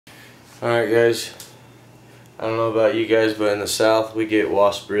Alright guys, I don't know about you guys, but in the south we get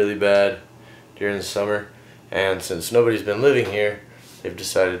wasp really bad during the summer, and since nobody's been living here, they've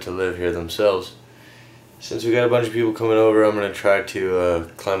decided to live here themselves. Since we got a bunch of people coming over, I'm going to try to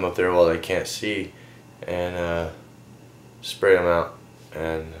climb up there while they can't see and spray them out.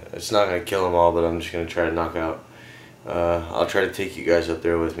 And it's not going to kill them all, but I'm just going to try to knock out. I'll try to take you guys up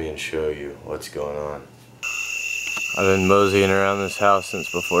there with me and show you what's going on. I've been moseying around this house since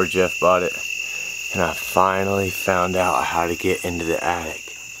before Jeff bought it, and I finally found out how to get into the attic.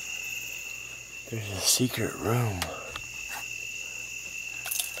 There's a secret room.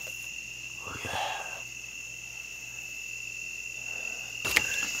 Look at that.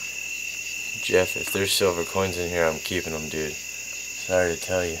 Jeff, if there's silver coins in here, I'm keeping them, dude. Sorry to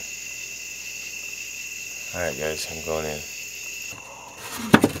tell you. Alright guys, I'm going in.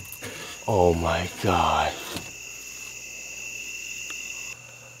 Oh my god.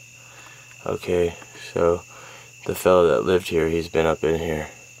 Okay, so the fellow that lived here, he's been up in here.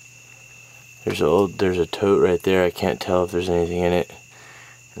 There's a tote right there. I can't tell if there's anything in it.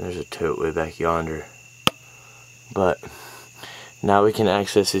 And there's a tote way back yonder. But now we can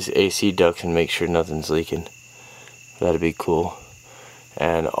access this AC ducts and make sure nothing's leaking. That'd be cool.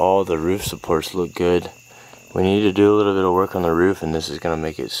 And all the roof supports look good. We need to do a little bit of work on the roof, and this is going to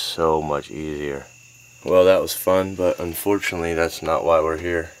make it so much easier. Well, that was fun, but unfortunately that's not why we're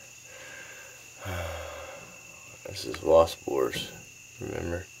here. This is wasp boars,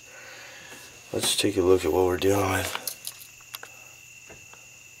 remember? Let's take a look at what we're dealing with.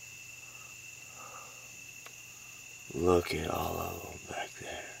 Look at all of them back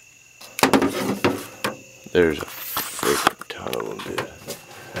there. There's a freaking ton of them, dude.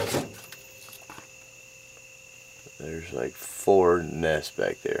 There's like 4 nests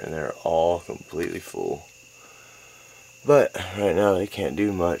back there, and they're all completely full. But right now they can't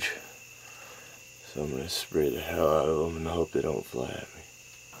do much. So I'm going to spray the hell out of them and hope they don't fly at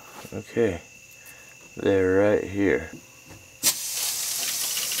me. Okay, they're right here.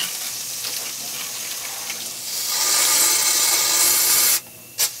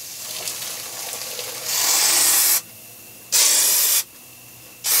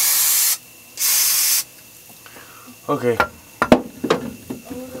 Okay,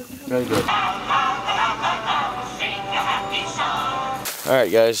 gotta go.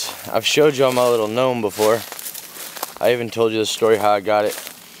 Alright guys, I've showed y'all my little gnome before. I even told you the story how I got it.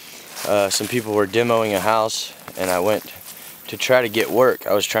 Some people were demoing a house, and I went to try to get work.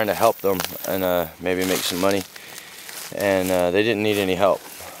 I was trying to help them and maybe make some money, and they didn't need any help.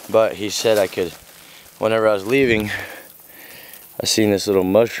 But he said I could, whenever I was leaving, I seen this little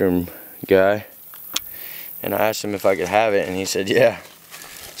mushroom guy, and I asked him if I could have it, and he said yeah.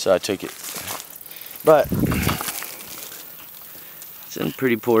 So I took it. But it's in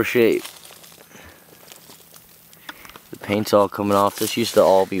pretty poor shape. The paint's all coming off. This used to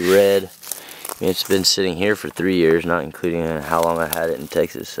all be red. I mean, it's been sitting here for 3 years, not including how long I had it in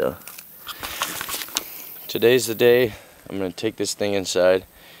Texas. So today's the day. I'm going to take this thing inside,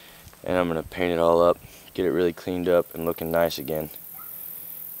 and I'm going to paint it all up, get it really cleaned up and looking nice again.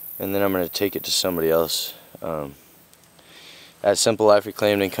 And then I'm going to take it to somebody else. At Simple Life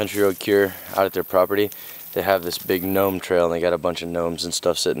Reclaimed and Country Road Cure, out at their property, they have this big gnome trail, and they got a bunch of gnomes and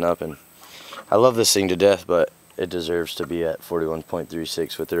stuff sitting up, and I love this thing to death, but it deserves to be at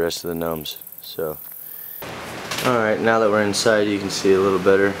 41.36 with the rest of the gnomes. So alright, now that we're inside, you can see a little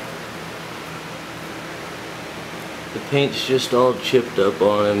better. The paint's just all chipped up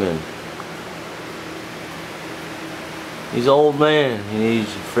on him, and he's an old man. He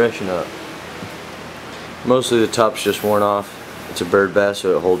needs to freshen up. Mostly the top's just worn off. It's a bird bath,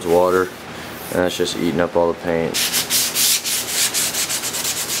 so it holds water, and that's just eating up all the paint.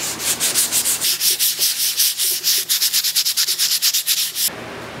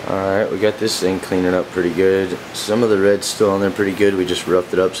 Alright, we got this thing cleaning up pretty good. Some of the red's still on there pretty good. We just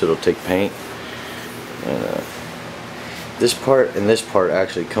roughed it up so it'll take paint. And this part and this part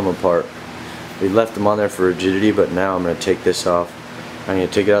actually come apart. We left them on there for rigidity, but now I'm going to take this off. I'm going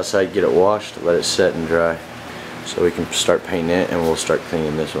to take it outside, get it washed, let it set and dry, so we can start painting it, and we'll start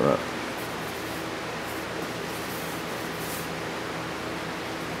cleaning this one up.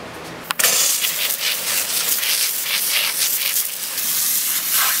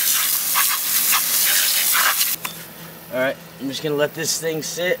 Alright, I'm just going to let this thing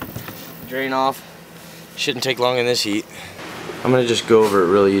sit, drain off. Shouldn't take long in this heat. I'm going to just go over it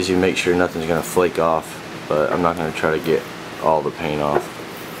really easy, make sure nothing's going to flake off, but I'm not going to try to get all the paint off.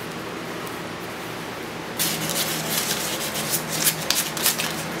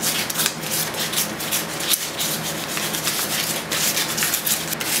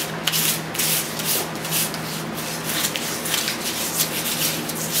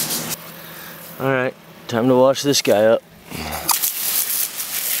 Alright, time to wash this guy up.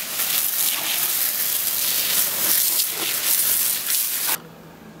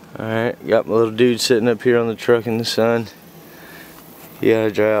 Alright, got my little dude sitting up here on the truck in the sun. He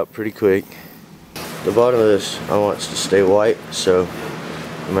gotta dry out pretty quick. The bottom of this, I want it to stay white, so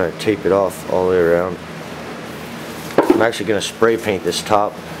I'm gonna tape it off all the way around. I'm actually gonna spray paint this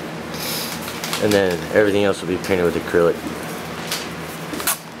top, and then everything else will be painted with acrylic.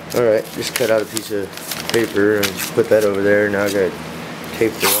 Alright, just cut out a piece of paper and put that over there. Now I gotta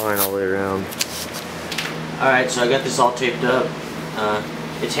tape the line all the way around. Alright, so I got this all taped up.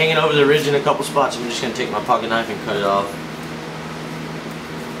 It's hanging over the ridge in a couple spots. I'm just gonna take my pocket knife and cut it off.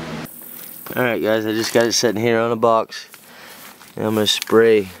 Alright guys, I just got it sitting here on a box. And I'm gonna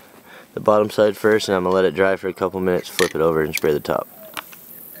spray the bottom side first, and I'm gonna let it dry for a couple minutes, flip it over and spray the top.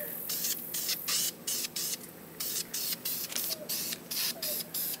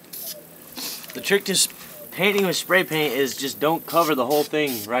 The trick to painting with spray paint is just don't cover the whole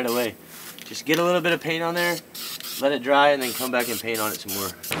thing right away. Just get a little bit of paint on there, let it dry, and then come back and paint on it some more.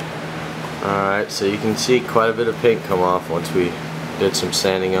 Alright, so you can see quite a bit of paint come off once we did some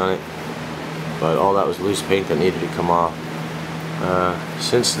sanding on it. But all that was loose paint that needed to come off.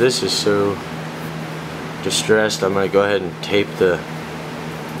 Since this is so distressed, I'm going to go ahead and tape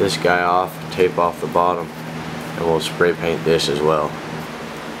this guy off, tape off the bottom, and we'll spray paint this as well.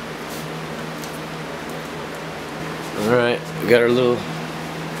 Alright, we got our little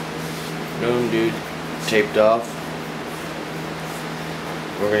GNOME dude taped off.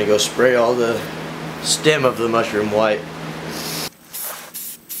 We're going to go spray all the stem of the mushroom white.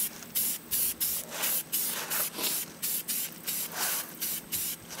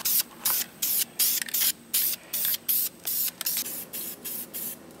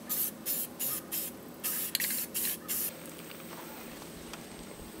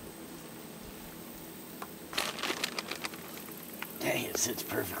 Dang, it sits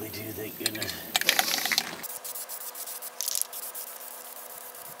perfectly too, thank goodness.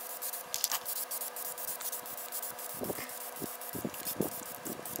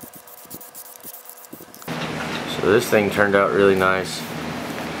 So this thing turned out really nice.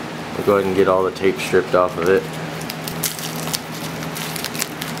 We'll go ahead and get all the tape stripped off of it.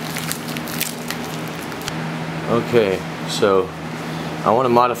 Okay, so I want to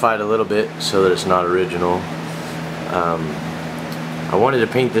modify it a little bit so that it's not original. I wanted to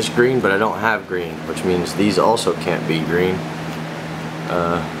paint this green, but I don't have green, which means these also can't be green.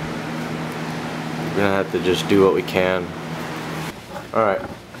 We're gonna have to just do what we can. Alright,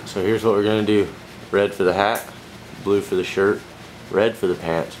 so here's what we're gonna do. Red for the hat, blue for the shirt, red for the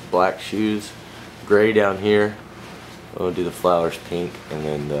pants, black shoes, gray down here. We'll do the flowers pink, and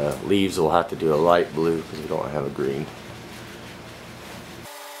then the leaves will have to do a light blue because we don't have a green.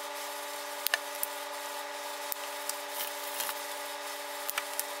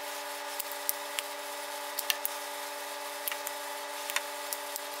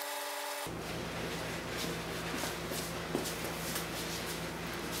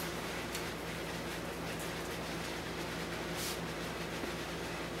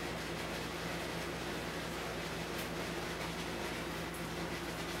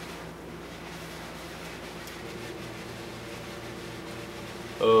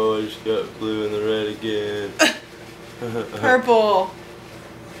 Oh, I just got blue and the red again. Purple.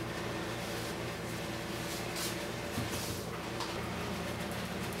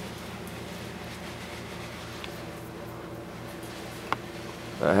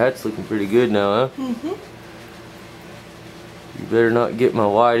 That hat's looking pretty good now, huh? Mm-hmm. You better not get my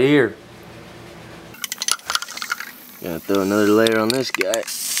white ear. Gotta throw another layer on this guy.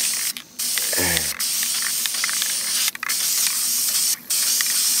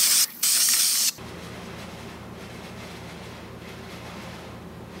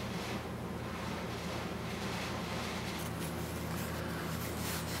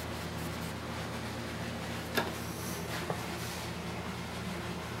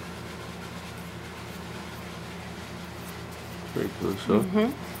 Pretty close, huh?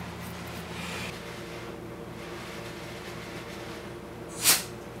 Mm-hmm.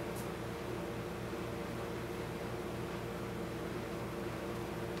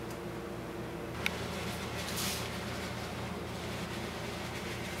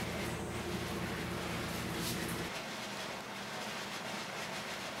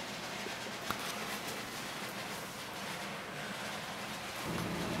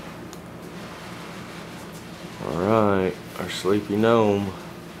 Alright, our sleepy gnome.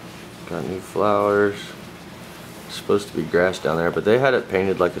 Got new flowers. It's supposed to be grass down there, but they had it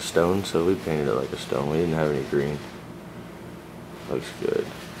painted like a stone, so we painted it like a stone. We didn't have any green. Looks good.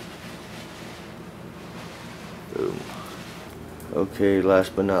 Boom. Okay,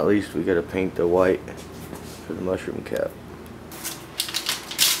 last but not least, we gotta paint the white for the mushroom cap.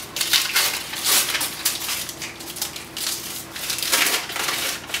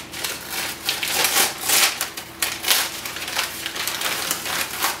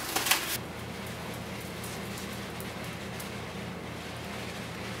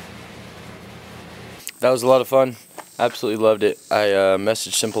 That was a lot of fun. Absolutely loved it. I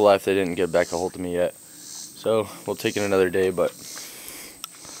messaged Simple Life. They didn't get back a hold of me yet. So we'll take it another day, but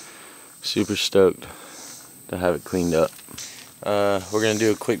super stoked to have it cleaned up. We're going to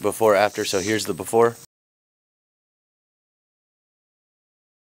do a quick before after. So here's the before.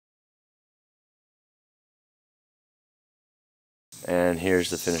 And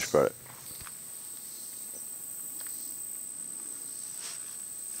here's the finished product.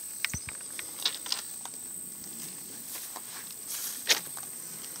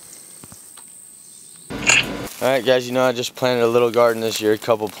 Alright guys, you know I just planted a little garden this year, a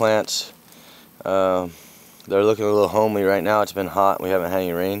couple plants. They're looking a little homely right now. It's been hot, we haven't had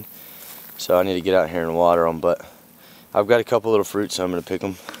any rain. So I need to get out here and water them, but I've got a couple little fruits, so I'm going to pick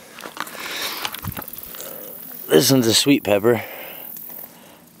them. This one's a sweet pepper.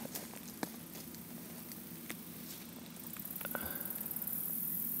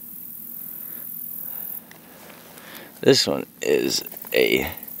 This one is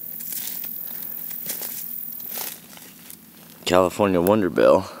a California Wonder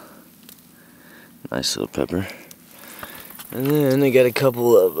Bell. Nice little pepper. And then they got a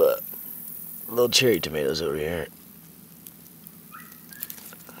couple of little cherry tomatoes over here.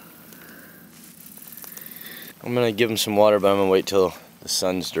 I'm gonna give them some water, but I'm gonna wait till the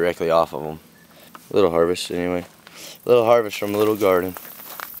sun's directly off of them. A little harvest anyway. A little harvest from a little garden.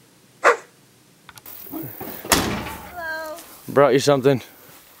 Hello. Brought you something.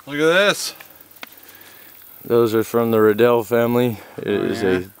 Look at this. Those are from the Riddell family. It is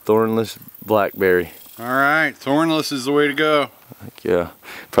a thornless blackberry. Alright, thornless is the way to go. Yeah,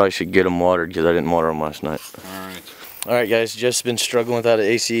 probably should get them watered because I didn't water them last night. Alright. Alright guys, just been struggling without an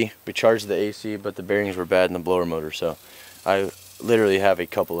AC. We charged the AC, but the bearings were bad in the blower motor, so I literally have a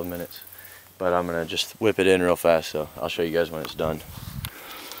couple of minutes. But I'm going to just whip it in real fast, so I'll show you guys when it's done.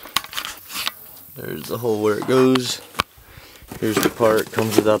 There's the hole where it goes. Here's the part,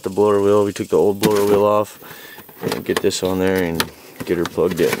 comes without the blower wheel. We took the old blower wheel off and get this on there and get her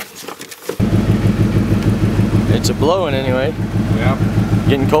plugged in. It's a blowing anyway. Yep.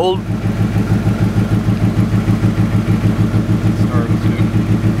 Getting cold? Started to.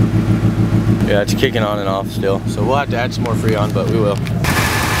 Yeah, it's kicking on and off still. So we'll have to add some more Freon, but we will.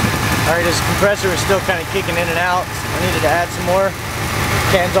 Alright, this compressor is still kind of kicking in and out. I needed to add some more.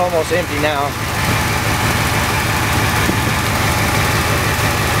 Can's almost empty now.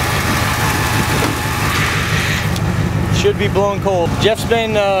 Should be blowing cold. Jeff's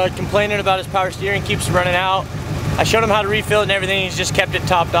been complaining about his power steering, keeps running out. I showed him how to refill it and everything. He's just kept it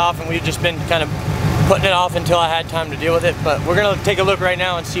topped off, and we've just been kind of putting it off until I had time to deal with it. But we're gonna take a look right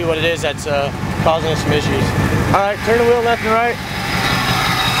now and see what it is that's causing us some issues. All right, turn the wheel left and right.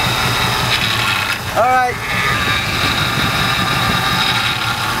 All right.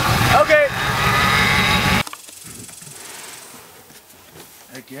 Okay.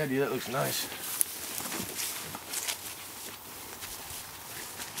 Heck yeah, dude, that looks nice.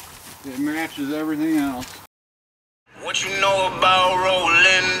 It matches everything else. What you know about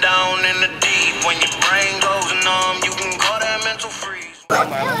rolling down in the deep? When your brain goes numb, you can call that mental freeze.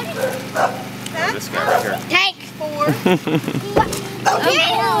 This guy right here. Take 4.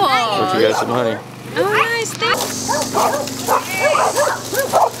 What you got, some honey? Oh, nice. Thanks.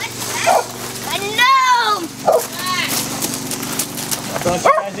 No! I thought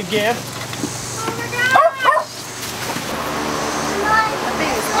you guys a gift.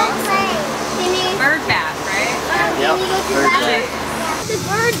 Bird bath, right? Yep. The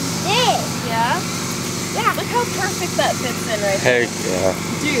bird's big. Yeah? Yeah. Look how perfect that fits in right there. Heck yeah.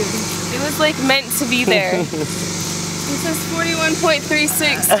 Dude, it was like meant to be there. This is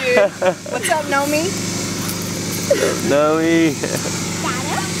 41.36, dude. What's up, Nomi? Noe.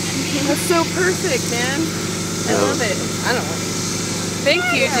 That's so perfect, man. I love it. I don't know. Thank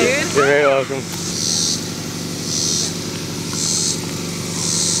you, dude. You're very welcome.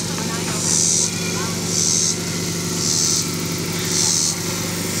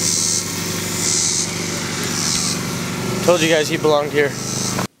 Told you guys he belonged here.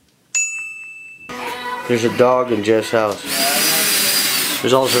 There's a dog in Jeff's house.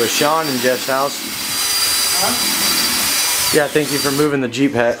 There's also a Sean in Jeff's house. Huh? Yeah, thank you for moving the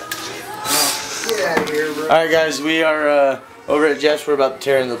Jeep hat. Get out of here, bro. Alright guys, we are over at Jeff's. We're about to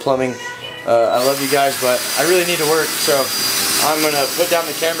tear into the plumbing. I love you guys, but I really need to work, so I'm gonna put down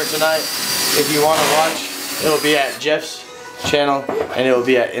the camera tonight. If you want to watch, it'll be at Jeff's channel, and it'll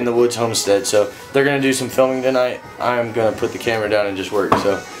be at In the Woods Homestead. So they're gonna do some filming tonight. I'm gonna put the camera down and just work.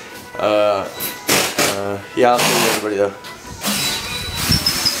 So yeah, I'll see everybody though.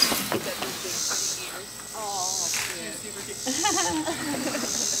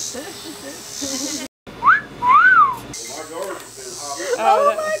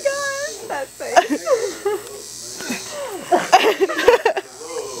 Oh my gosh, that's face.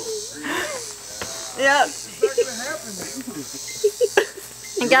 Yep.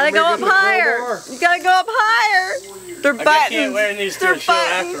 You gotta go up higher. You gotta go up higher. They're buttons. I can't wear these to a show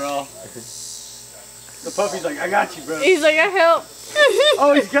after all. The puppy's like, I got you, bro. He's like, I help.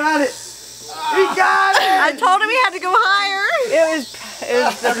 Oh, he's got it. He got it. I told him he had to go higher. It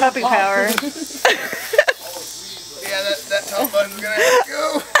was the puppy power. Yeah, that top button's gonna have to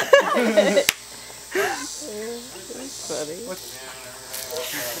go. That's funny.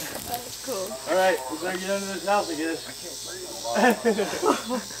 That's cool. Alright, we better get under this house, I guess.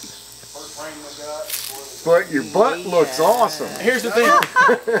 But your butt looks awesome. Here's the thing.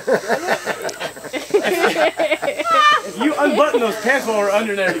 If you unbutton those pants while we're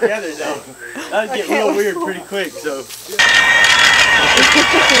under there together, though, that'd get real weird pretty quick, so.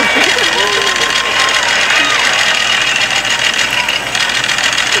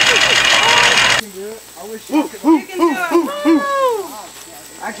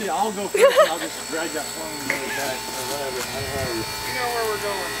 Actually, I'll go first and I'll just drag that phone really back or whatever. I don't know. You know where we're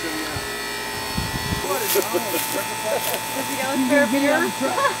going, so yeah. What is Does he got a spare beer? I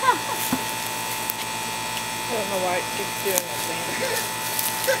don't know why it keeps doing that thing.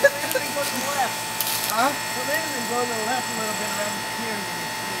 Huh? Well, maybe we go to the left a little bit around here.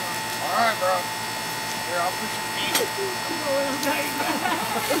 Alright, bro. Here, I'll push your feet.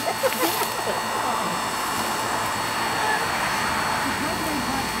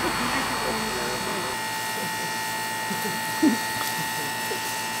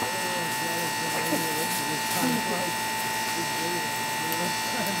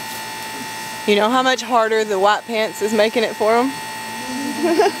 You know how much harder the white pants is making it for him?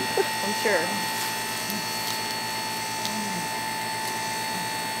 I'm sure.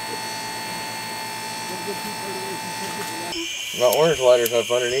 My orange lighter's up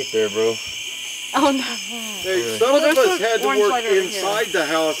underneath there, bro. Oh no. Hey, some of us had to work inside the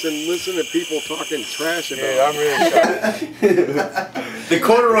house and listen to people talking trash about it. I'm really excited. The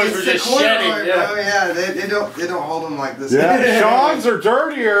corduroys were just shedding. Yeah, they don't hold them like this. Yeah, Sean's are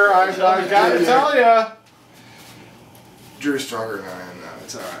dirtier, I gotta tell ya. Drew's stronger than I am now.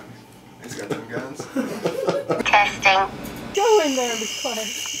 It's alright. He's got them guns. Testing. Go in there and be quiet.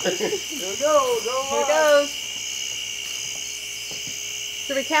 Here we go. Here it goes.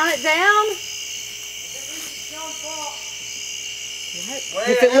 Should we count it down?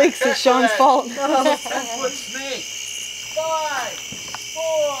 If it leaks, it's Sean's fault. 10-foot snake. 5,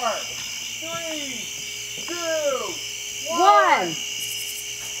 4, 3, 2, 1.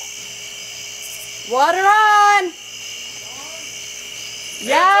 Water on.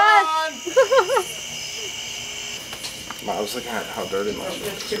 Yes. I was looking at how dirty my shit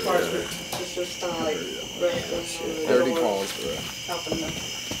is. Just 2 cars, just like Dirty calls for that.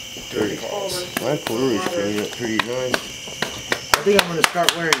 Dirty calls. My corduroy's pretty nice. I think I'm gonna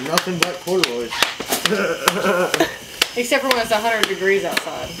start wearing nothing but corduroys. Except for when it's 100 degrees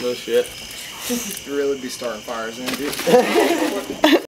outside. No shit. You really be starting fires in, dude.